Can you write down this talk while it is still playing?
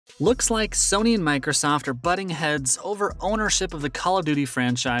Looks like Sony and Microsoft are butting heads over ownership of the Call of Duty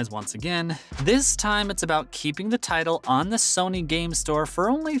franchise once again. This time it's about keeping the title on the Sony game store for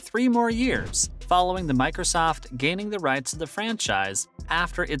only 3 more years, following the Microsoft gaining the rights to the franchise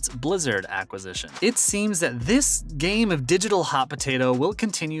after its Blizzard acquisition. It seems that this game of digital hot potato will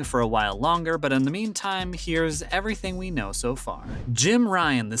continue for a while longer, but in the meantime, here's everything we know so far. Jim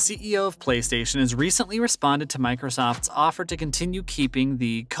Ryan, the CEO of PlayStation, has recently responded to Microsoft's offer to continue keeping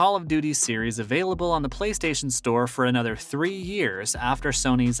the Call of Duty series available on the PlayStation Store for another 3 years after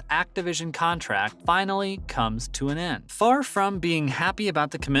Sony's Activision contract finally comes to an end. Far from being happy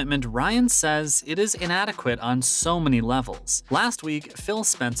about the commitment, Ryan says it is inadequate on so many levels. Last week, Phil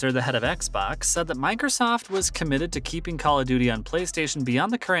Spencer, the head of Xbox, said that Microsoft was committed to keeping Call of Duty on PlayStation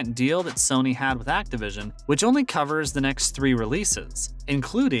beyond the current deal that Sony had with Activision, which only covers the next 3 releases,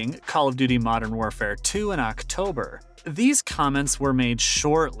 including Call of Duty Modern Warfare 2 in October. These comments were made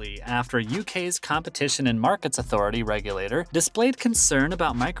shortly after UK's Competition and Markets Authority regulator displayed concern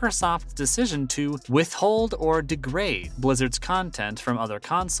about Microsoft's decision to withhold or degrade Blizzard's content from other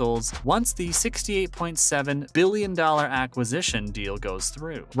consoles once the $68.7 billion acquisition deal goes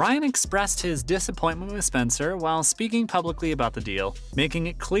through. Ryan expressed his disappointment with Spencer while speaking publicly about the deal, making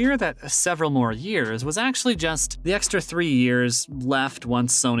it clear that several more years was actually just the extra 3 years left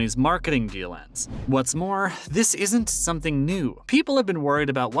once Sony's marketing deal ends. What's more, this isn't something new. People have been worried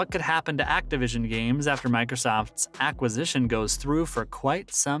about what could happen to Activision games after Microsoft's acquisition goes through for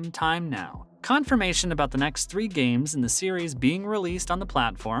quite some time now. Confirmation about the next 3 games in the series being released on the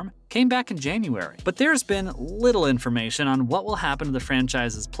platform came back in January, but there's been little information on what will happen to the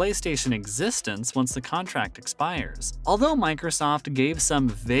franchise's PlayStation existence once the contract expires. Although Microsoft gave some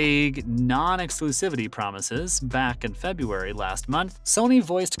vague, non-exclusivity promises back in February last month, Sony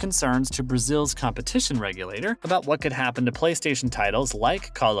voiced concerns to Brazil's competition regulator about what could happen to PlayStation titles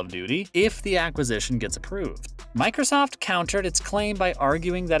like Call of Duty if the acquisition gets approved. Microsoft countered its claim by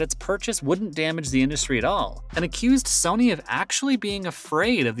arguing that its purchase wouldn't damage the industry at all, and accused Sony of actually being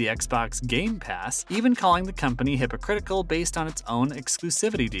afraid of the Xbox Game Pass, even calling the company hypocritical based on its own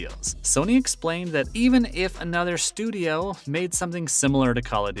exclusivity deals. Sony explained that even if another studio made something similar to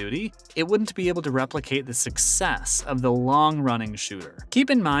Call of Duty, it wouldn't be able to replicate the success of the long-running shooter. Keep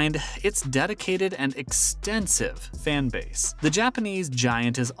in mind, its dedicated and extensive fan base. The Japanese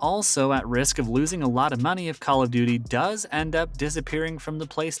giant is also at risk of losing a lot of money if Call of Duty does end up disappearing from the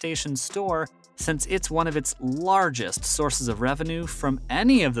PlayStation Store, since it's one of its largest sources of revenue from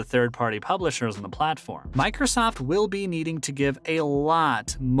any of the third-party publishers on the platform. Microsoft will be needing to give a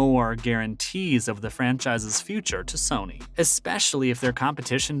lot more guarantees of the franchise's future to Sony, especially if their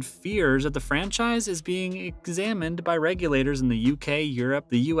competition fears that the franchise is being examined by regulators in the UK, Europe,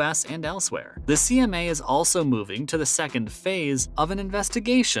 the US, and elsewhere. The CMA is also moving to the second phase of an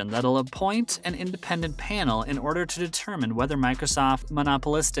investigation that'll appoint an independent panel in order to determine whether Microsoft's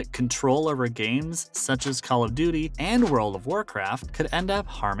monopolistic control over games such as Call of Duty and World of Warcraft could end up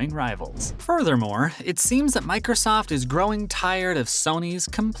harming rivals. Furthermore, it seems that Microsoft is growing tired of Sony's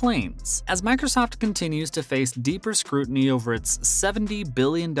complaints. As Microsoft continues to face deeper scrutiny over its $70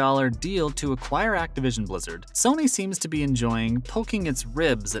 billion deal to acquire Activision Blizzard, Sony seems to be enjoying poking its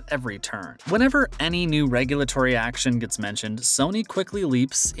ribs at every turn. Whenever any new regulatory action gets mentioned, Sony quickly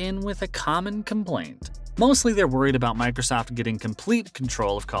leaps in with a common complaint. Mostly they're worried about Microsoft getting complete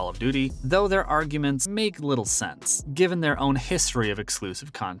control of Call of Duty, though their arguments make little sense, given their own history of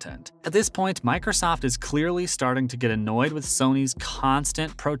exclusive content. At this point, Microsoft is clearly starting to get annoyed with Sony's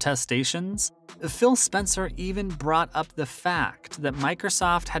constant protestations. Phil Spencer even brought up the fact that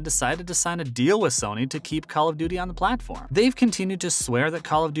Microsoft had decided to sign a deal with Sony to keep Call of Duty on the platform. They've continued to swear that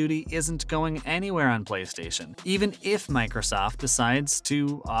Call of Duty isn't going anywhere on PlayStation, even if Microsoft decides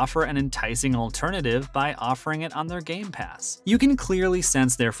to offer an enticing alternative by offering it on their Game Pass. You can clearly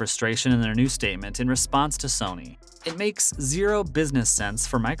sense their frustration in their new statement in response to Sony. It makes zero business sense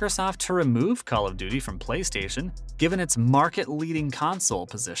for Microsoft to remove Call of Duty from PlayStation, given its market-leading console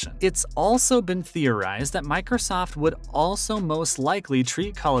position. It's also been theorized that Microsoft would also most likely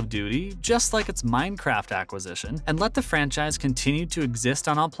treat Call of Duty just like its Minecraft acquisition and let the franchise continue to exist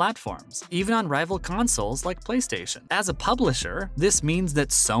on all platforms, even on rival consoles like PlayStation. As a publisher, this means that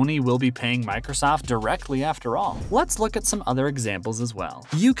Sony will be paying Microsoft directly after all. Let's look at some other examples as well.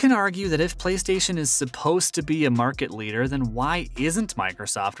 You can argue that if PlayStation is supposed to be a market leader, then why isn't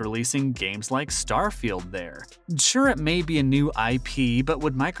Microsoft releasing games like Starfield there? Sure, it may be a new IP, but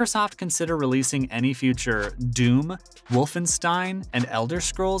would Microsoft consider releasing releasing any future Doom, Wolfenstein, and Elder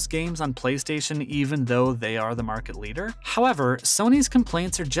Scrolls games on PlayStation even though they are the market leader. However, Sony's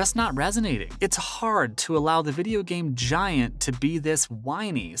complaints are just not resonating. It's hard to allow the video game giant to be this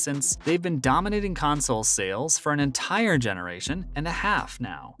whiny since they've been dominating console sales for an entire generation and a half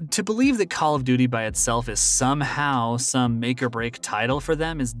now. To believe that Call of Duty by itself is somehow some make-or-break title for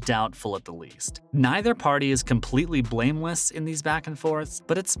them is doubtful at the least. Neither party is completely blameless in these back and forths,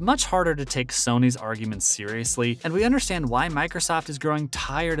 but it's much harder to take Sony's arguments seriously, and we understand why Microsoft is growing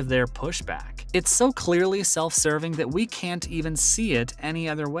tired of their pushback. It's so clearly self-serving that we can't even see it any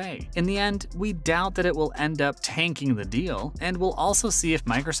other way. In the end, we doubt that it will end up tanking the deal, and we'll also see if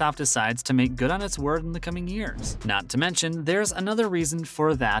Microsoft decides to make good on its word in the coming years. Not to mention, there's another reason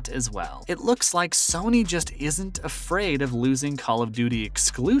for that as well. It looks like Sony just isn't afraid of losing Call of Duty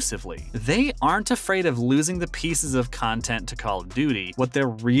exclusively. They aren't afraid of losing the pieces of content to Call of Duty. What they're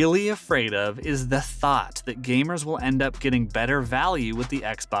really afraid of is the thought that gamers will end up getting better value with the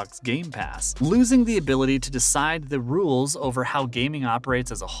Xbox Game Pass, losing the ability to decide the rules over how gaming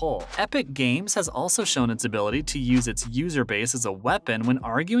operates as a whole. Epic Games has also shown its ability to use its user base as a weapon when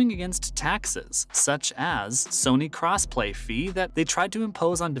arguing against taxes, such as Sony crossplay fee that they tried to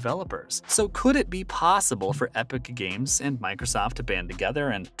impose on developers. So could it be possible for Epic Games and Microsoft to band together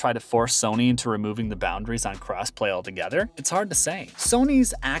and try to force Sony into removing the boundaries on crossplay altogether? It's hard to say.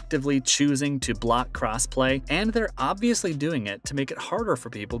 Sony's actively choosing to block crossplay, and they're obviously doing it to make it harder for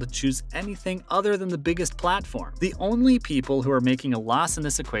people to choose anything other than the biggest platform. The only people who are making a loss in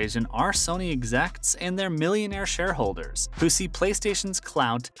this equation are Sony execs and their millionaire shareholders, who see PlayStation's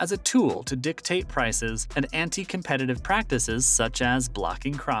clout as a tool to dictate prices and anti-competitive practices such as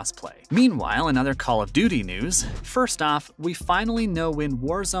blocking crossplay. Meanwhile, in other Call of Duty news, first off, we finally know when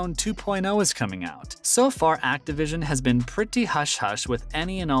Warzone 2.0 is coming out. So far, Activision has been pretty hush-hush with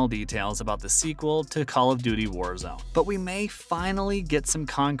any and all details about the sequel to Call of Duty Warzone, but we may finally get some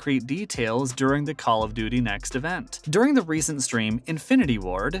concrete details during the Call of Duty Next event. During the recent stream, Infinity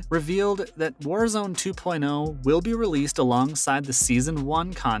Ward revealed that Warzone 2.0 will be released alongside the Season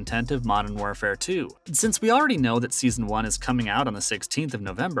 1 content of Modern Warfare 2. Since we already know that Season 1 is coming out on the 16th of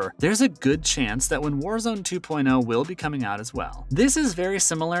November, there's a good chance that when Warzone 2.0 will be coming out as well. This is very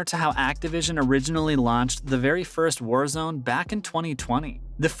similar to how Activision originally launched the very first Warzone back in 2020.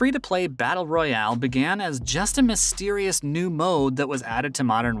 The free-to-play Battle Royale began as just a mysterious new mode that was added to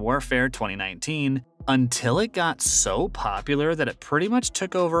Modern Warfare 2019, until it got so popular that it pretty much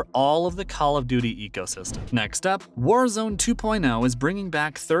took over all of the Call of Duty ecosystem. Next up, Warzone 2.0 is bringing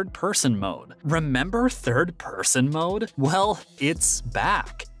back third-person mode. Remember third-person mode? Well, it's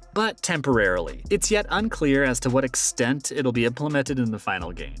back, but temporarily. It's yet unclear as to what extent it'll be implemented in the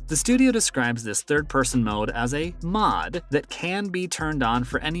final game. The studio describes this third-person mode as a mod that can be turned on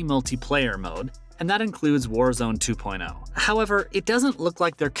for any multiplayer mode, and that includes Warzone 2.0. However, it doesn't look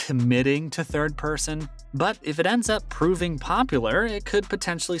like they're committing to third person, but if it ends up proving popular, it could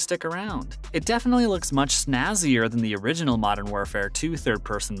potentially stick around. It definitely looks much snazzier than the original Modern Warfare 2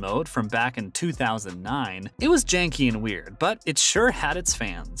 third-person mode from back in 2009. It was janky and weird, but it sure had its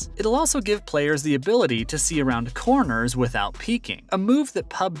fans. It'll also give players the ability to see around corners without peeking, a move that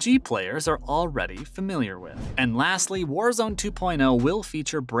PUBG players are already familiar with. And lastly, Warzone 2.0 will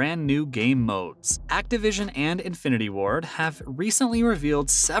feature brand new game modes. Activision and Infinity Ward have recently revealed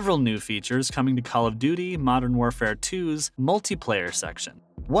several new features coming to Call of Duty Modern Warfare 2's multiplayer section.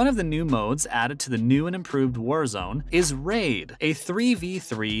 One of the new modes added to the new and improved Warzone is Raid, a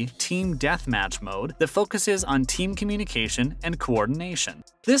 3v3 team deathmatch mode that focuses on team communication and coordination.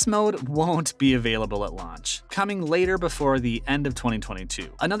 This mode won't be available at launch, coming later before the end of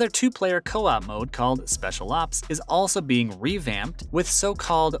 2022. Another two-player co-op mode called Special Ops is also being revamped with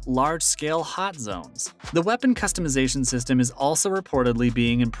so-called large-scale hot zones. The weapon customization system is also reportedly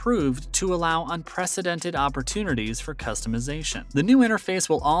being improved to allow unprecedented opportunities for customization. The new interface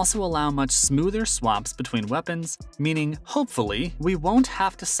will also allow much smoother swaps between weapons, meaning hopefully we won't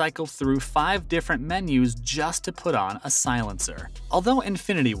have to cycle through 5 different menus just to put on a silencer. Although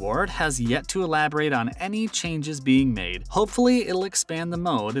Infinity Ward has yet to elaborate on any changes being made, hopefully it'll expand the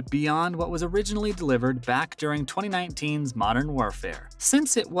mode beyond what was originally delivered back during 2019's Modern Warfare,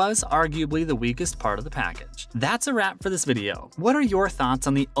 since it was arguably the weakest part of the package. That's a wrap for this video. What are your thoughts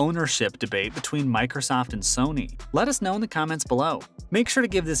on the ownership debate between Microsoft and Sony? Let us know in the comments below. Make sure to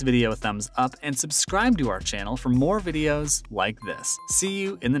give this video a thumbs up and subscribe to our channel for more videos like this. See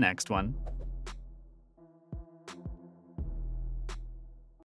you in the next one.